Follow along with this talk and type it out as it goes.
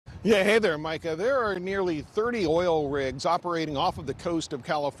Yeah, hey there, Micah. There are nearly 30 oil rigs operating off of the coast of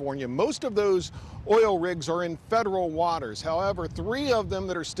California. Most of those oil rigs are in federal waters. However, 3 of them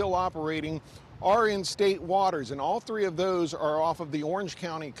that are still operating are in state waters, and all 3 of those are off of the Orange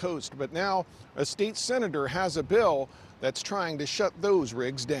County coast. But now a state senator has a bill that's trying to shut those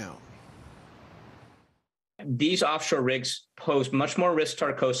rigs down. These offshore rigs pose much more risk to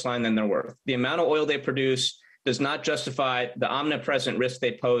our coastline than they're worth. The amount of oil they produce does not justify the omnipresent risk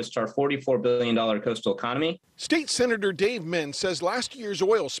they pose to our $44 billion coastal economy. State Senator Dave Mintz says last year's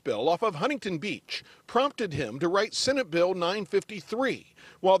oil spill off of Huntington Beach prompted him to write Senate Bill 953.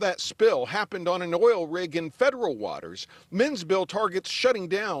 While that spill happened on an oil rig in federal waters, Mintz's bill targets shutting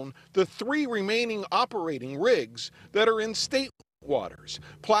down the 3 remaining operating rigs that are in state waters,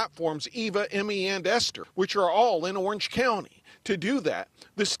 platforms Eva, Emmy, and Esther, which are all in Orange County. To do that,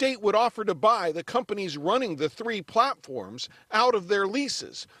 the state would offer to buy the companies running the 3 platforms out of their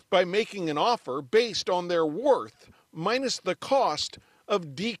leases by making an offer based on their worth minus the cost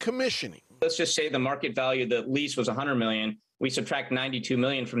of decommissioning. Let's just say the market value of the lease was $100 million. We subtract $92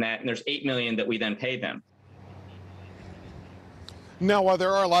 million from that, and there's $8 million that we then pay them. Now, while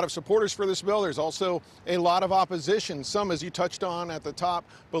there are a lot of supporters for this bill, there's also a lot of opposition. Some, as you touched on at the top,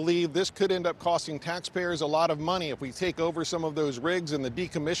 believe this could end up costing taxpayers a lot of money if we take over some of those rigs, and the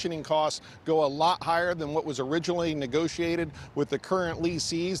decommissioning costs go a lot higher than what was originally negotiated with the current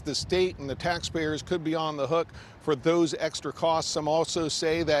lessees. The state and the taxpayers could be on the hook for those extra costs. Some also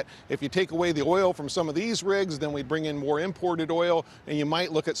say that if you take away the oil from some of these rigs, then we bring in more imported oil, and you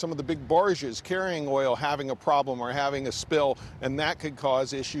might look at some of the big barges carrying oil having a problem or having a spill, and that could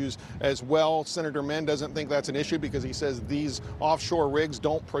cause issues as well. Senator Mintz doesn't think that's an issue because he says these offshore rigs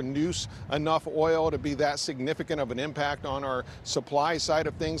don't produce enough oil to be that significant of an impact on our supply side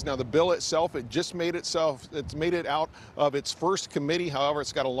of things. Now, the bill itself, it's made it out of its first committee. However,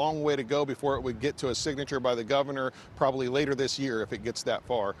 it's got a long way to go before it would get to a signature by the governor, probably later this year if it gets that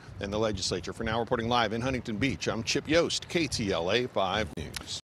far in the legislature. For now, reporting live in Huntington Beach, I'm Chip Yost, KTLA 5 News.